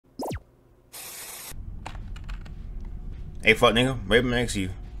Hey, fuck nigga, right next to you.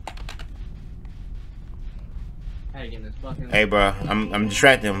 Hey, bro, I'm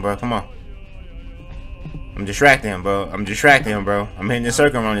distracting him, bro. Come on. I'm distracting him, bro. I'm hitting the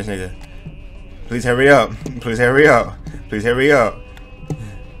circle around this nigga. Please hurry up. Please hurry up. Please hurry up.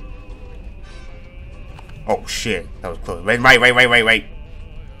 Oh shit, that was close. Right.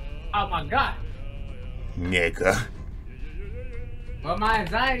 Oh my god. Nigga. Well, my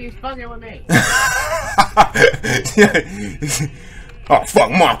anxiety is fucking with me. Oh fuck,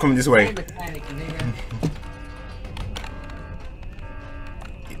 Mom, come this way.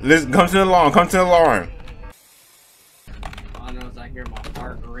 Listen, come to the alarm. Come to the alarm. All I know is I hear my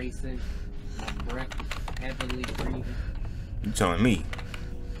heart racing, my breath heavily breathing. You telling me?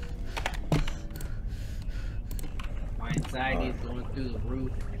 My anxiety is going through the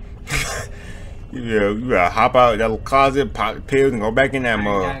roof. You gotta hop out that little closet, pop the pills, and go back in that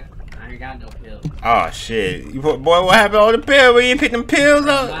mug. I ain't got no pills. Oh shit! Boy, what happened to all the pills? We ain't pick them pills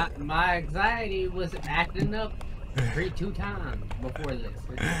up. My anxiety was acting up 2 times before this.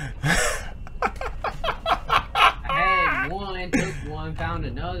 I had one, took one, found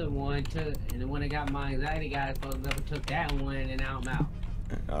another one, and then when I got my anxiety guys fucked up, I took that one, and now I'm out.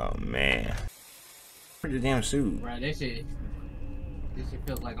 Oh man! Where's the damn suit? Bro, this shit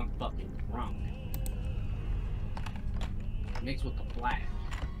feels like I'm fucking drunk. Mixed with the flash.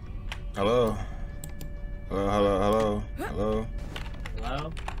 Hello? Hello? Hello?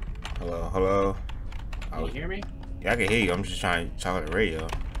 Can you hear me? Yeah, I can hear you. I'm just trying to talk on the radio.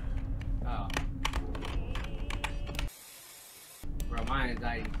 Oh. Bro, my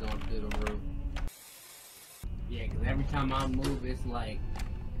anxiety's going through the roof. Yeah, because every time I move, it's like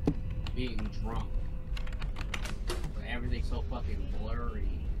being drunk. Everything's so fucking blurry.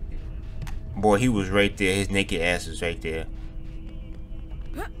 Boy, he was right there. His naked ass is right there.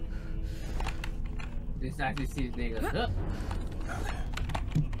 This I just see this nigga.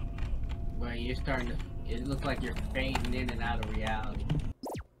 Well, you're starting to. It looks like you're fading in and out of reality.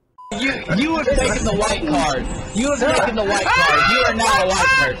 You have taken the white card. You have taken the white card. You are now a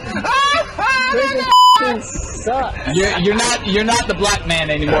white person. You're not the black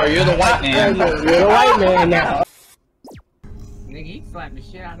man anymore. You're the white man. You're the white man now. Nigga, he slapped the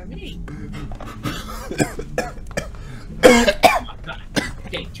shit out of me.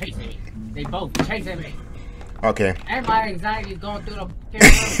 They chasing me. They both chasing me. Okay. And my anxiety is going through the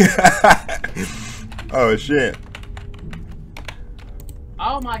Oh shit.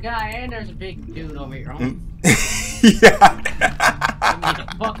 Oh my god, and there's a big dude over here. Yeah.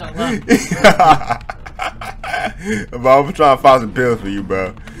 But I'm trying to find some pills for you,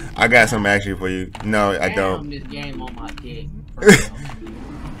 bro. I got some actually for you. No, I don't. This game on my dick.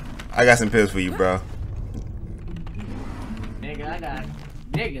 I got some pills for you, bro. Nigga, I got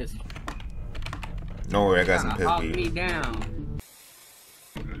niggas. Don't worry, I got some pills for me you. down.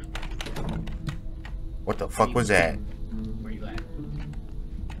 What the fuck was that? Where you at?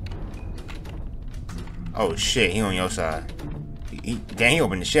 Oh shit, he on your side. Damn, he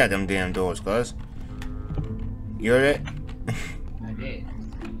opened the shit out them damn doors, cuz. You heard that? I did.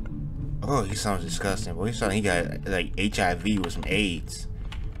 Oh, he sounds disgusting, boy. He sounds he got like HIV with some AIDS.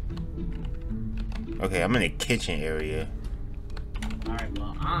 Okay, I'm in the kitchen area. Alright,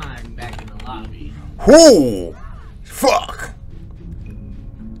 well, I'm back in the lobby. Whoo! Fuck!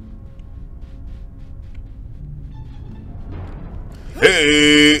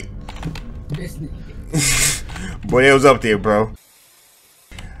 Hey! This nigga. Boy, it was up there, bro.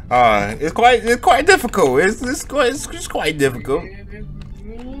 It's quite difficult. It's quite difficult. Yeah,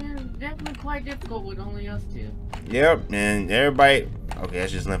 definitely quite difficult with only us two. Yep, and everybody. Okay,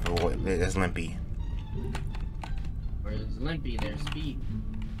 that's just Limpy. That's Limpy. Whereas Limpy, there's Speed.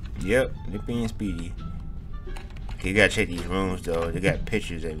 Yep, Limpy and Speedy. Okay, you gotta check these rooms though. They got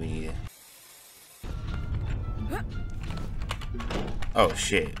pictures that we need. Oh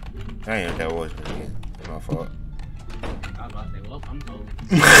shit! I didn't know what that was. It's my fault. I was about to say, well, I'm home.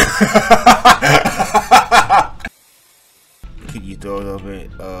 Keep you throw it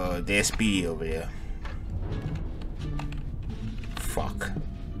over. There's Speedy over there. Fuck.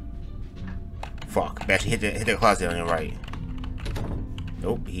 Actually, hit the closet on your right.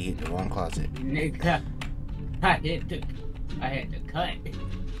 Nope, he hit the wrong closet. Nigga, I had to cut.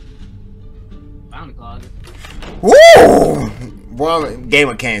 Found the closet. Woo! Boy, game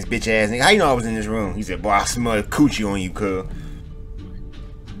of cans, bitch ass nigga. How you know I was in this room? He said, boy, I smell the coochie on you, cuz.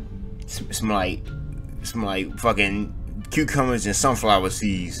 Smell like fucking cucumbers and sunflower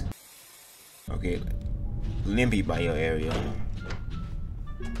seeds. Okay, Limpy by your area.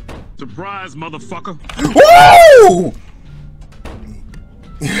 Surprise, motherfucker. Woo!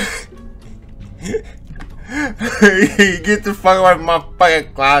 Get the fuck away from my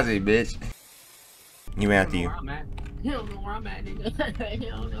fucking closet, bitch. He ran after you. He don't know where I'm at, nigga. He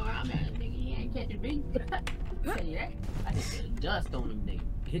don't know where I'm at, nigga. He ain't catching me. Tell you that. I hit the dust on him, nigga.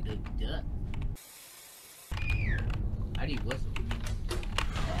 Hit the dust. How do you whistle?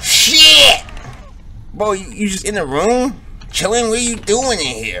 Shit! Bro, you just in the room? Chilling? What are you doing in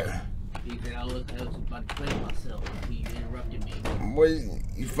here? He said I was about to play myself. He interrupted me. What,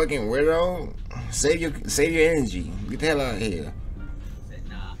 you fucking weirdo? Save your energy. Get the hell out of here. He said,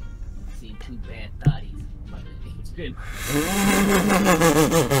 nah. I seen two bad thotties. But it's good.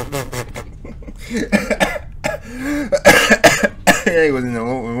 He was in the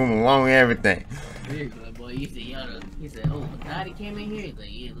room along with everything. Boy, he said, oh, thotty came in here. He's like,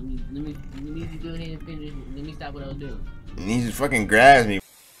 yeah, let me go ahead and finish. Let me stop what I was doing. And he just fucking grabs me.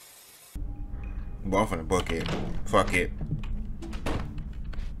 Boy, I'm finna book it. Fuck it.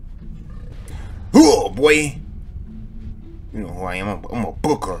 Oh boy. You know who I am. I'm a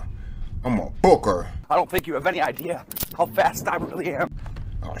booker. I'm a booker. I don't think you have any idea how fast I really am.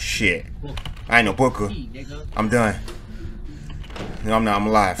 Oh shit. I ain't no booker. I'm done. No, I'm not. I'm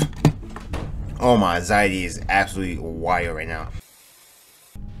alive. Oh, my anxiety is absolutely wired right now.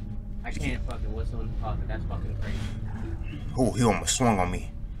 I can't fucking whistle in the closet. That's fucking crazy. Oh, he almost swung on me.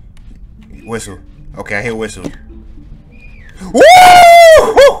 Whistle. Okay, I hear whistle. Woo!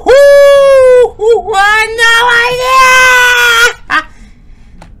 I know I did!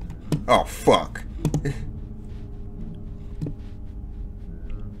 Oh, fuck.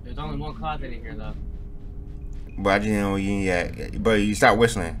 There's only one closet in here, though. But I didn't know you yet. But you stopped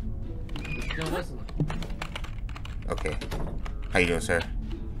whistling. Still whistling. Okay. How you doing, sir?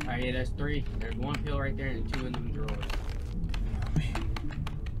 Alright, yeah, that's 3. There's 1 pill right there and 2 in them drawers. Oh, man.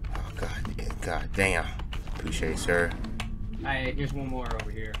 Oh, God damn. Appreciate it, sir. Alright, here's 1 more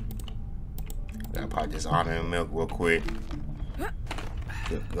over here. Gotta pop this almond milk real quick.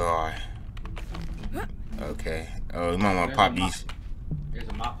 Good God. Okay. Oh, you might want to pop these. There's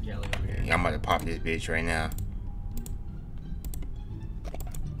a mop jelly over here. Yeah, I'm about to pop this bitch right now.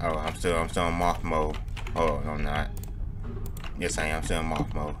 Oh, I'm still in moth mode. Oh, no, I'm not. Yes, I am. I'm still in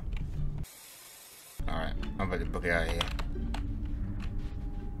moth mode. Alright, I'm about to book it out of here.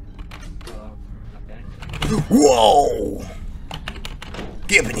 Okay. Whoa!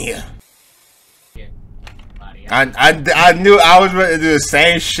 Get up in here. Yeah. I knew I was about to do the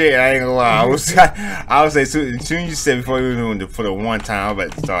same shit. I ain't gonna lie. I was say soon as you said before you were doing for the one time, I was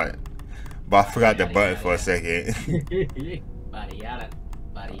about to start. But I forgot the button for a second.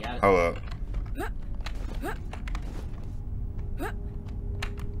 Hold up.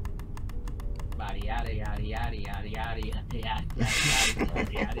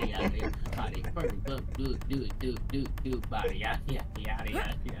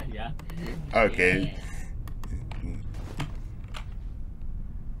 Okay.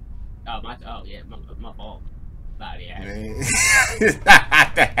 Oh yeah, my fault.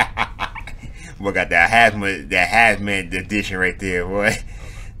 Boy, got that hazmat edition right there, boy.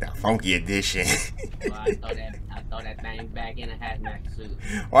 That funky edition. Well, I throw that thing back in a hazmat suit.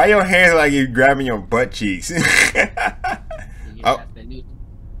 Why your hands like you grabbing your butt cheeks? Oh. The new.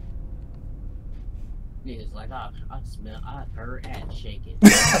 Niggas like, I heard ass shaking.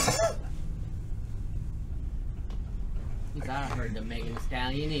 I heard the Megan Thee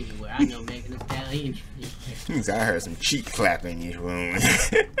Stallion anywhere. I know Megan Thee Stallion. I heard some cheek clapping in this room.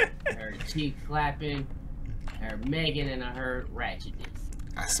 I heard cheek clapping, I heard Megan, and I heard ratchetness.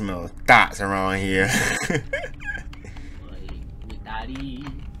 I smell thoughts around here. We thotty,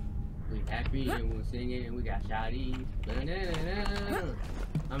 we happy, and we're singing, and we got shotties.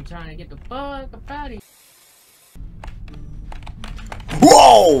 I'm trying to get the fuck up out of here.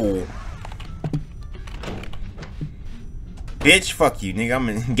 Whoa! Bitch, fuck you, nigga. I'm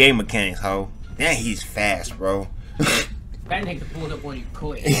in game mechanics, ho. Yeah, he's fast, bro. That nigga pulled up on you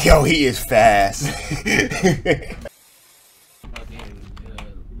quick. Yo, he is fast.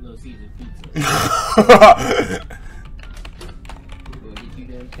 Little Caesar pizza.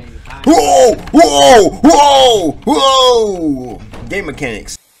 Whoa! Whoa! Whoa! Whoa! Game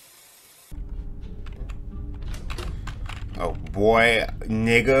mechanics. Oh boy,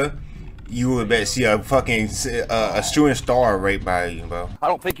 nigga. You would bet see a fucking a shooting star right by you, bro. I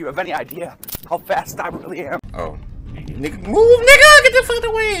don't think you have any idea how fast I really am. Oh. Nigga, move, nigga! Get the fuck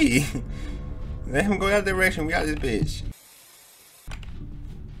away! Let him go that direction. We got this bitch.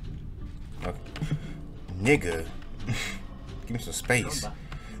 Okay. Nigga. Give me some space.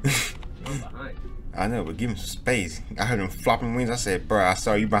 I know, but give him some space. I heard him flopping wings. I said, bro, I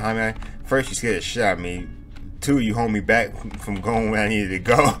saw you behind me. First, you scared the shit out of me. 2, you hold me back from going where I needed to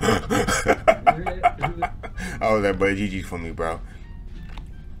go. Oh, that boy GG for me, bro.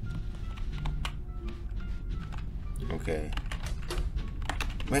 Okay.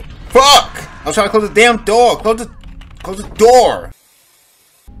 Wait, fuck! I was trying to close the damn door. Close the door.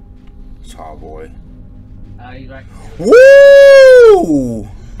 Tall boy. He's right. Woo!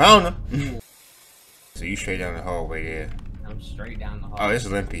 Found him. So you straight down the hallway there. I'm straight down the hall. Oh, this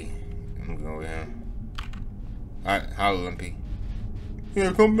is Limpy. I'm gonna go with him. Alright, holla Limpy.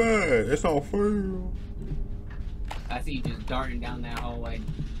 Yeah, come back. It's not fair. I see you just darting down that hallway.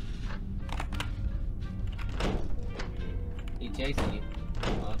 He chasing you.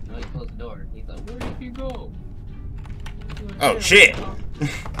 Oh, no, he closed the door. He's like, where did you go? Like, Oh, shit!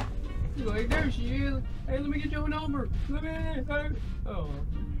 He's like, there she is. Hey, let me get your number. Let me. Hey. Oh.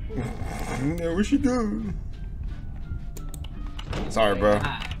 Yeah, where she go? Sorry, bro.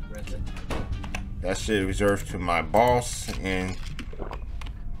 That shit reserved to my boss and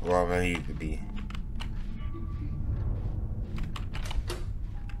whoever I need to be.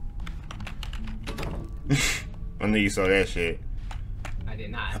 I knew you saw that shit. I did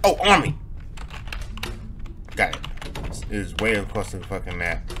not. Oh, army! Got it. It's way across the fucking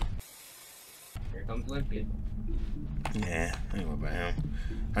map. Here comes Limpy. Yeah, I ain't worried about him.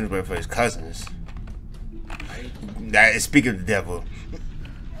 I'm just waiting for his cousins. Right. That is speaking of the devil.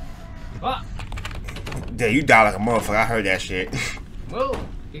 Oh. Yeah, you die like a motherfucker. I heard that shit. Whoa,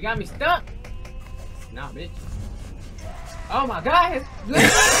 you got me stuck. Nah, bitch. Oh my God.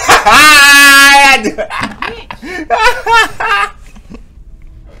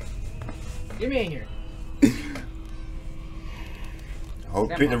 Get me in here. Hope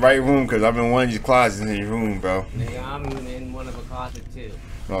you pick the right room, because I'm in one of these closets in your room, bro. Nigga, I'm in one of a closet too.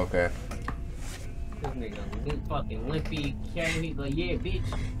 Okay. This nigga fucking Limpy, he's like, yeah, bitch.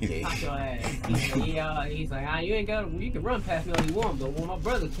 Yeah. Pop your ass. He's like, yeah. He's like, ah, you ain't got. You can run past me all you want, but when my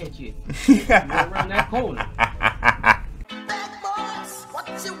brother catch you, you gonna run that corner.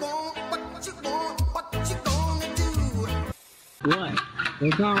 What?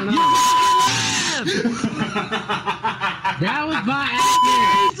 What's going on? That was by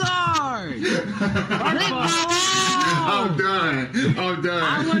I'm done. I'm done. I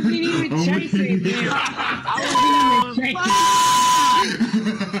wasn't even chasing him.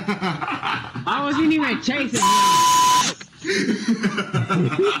 I wasn't even chasing him.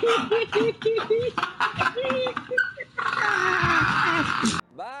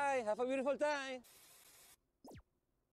 Bye. Have a beautiful time.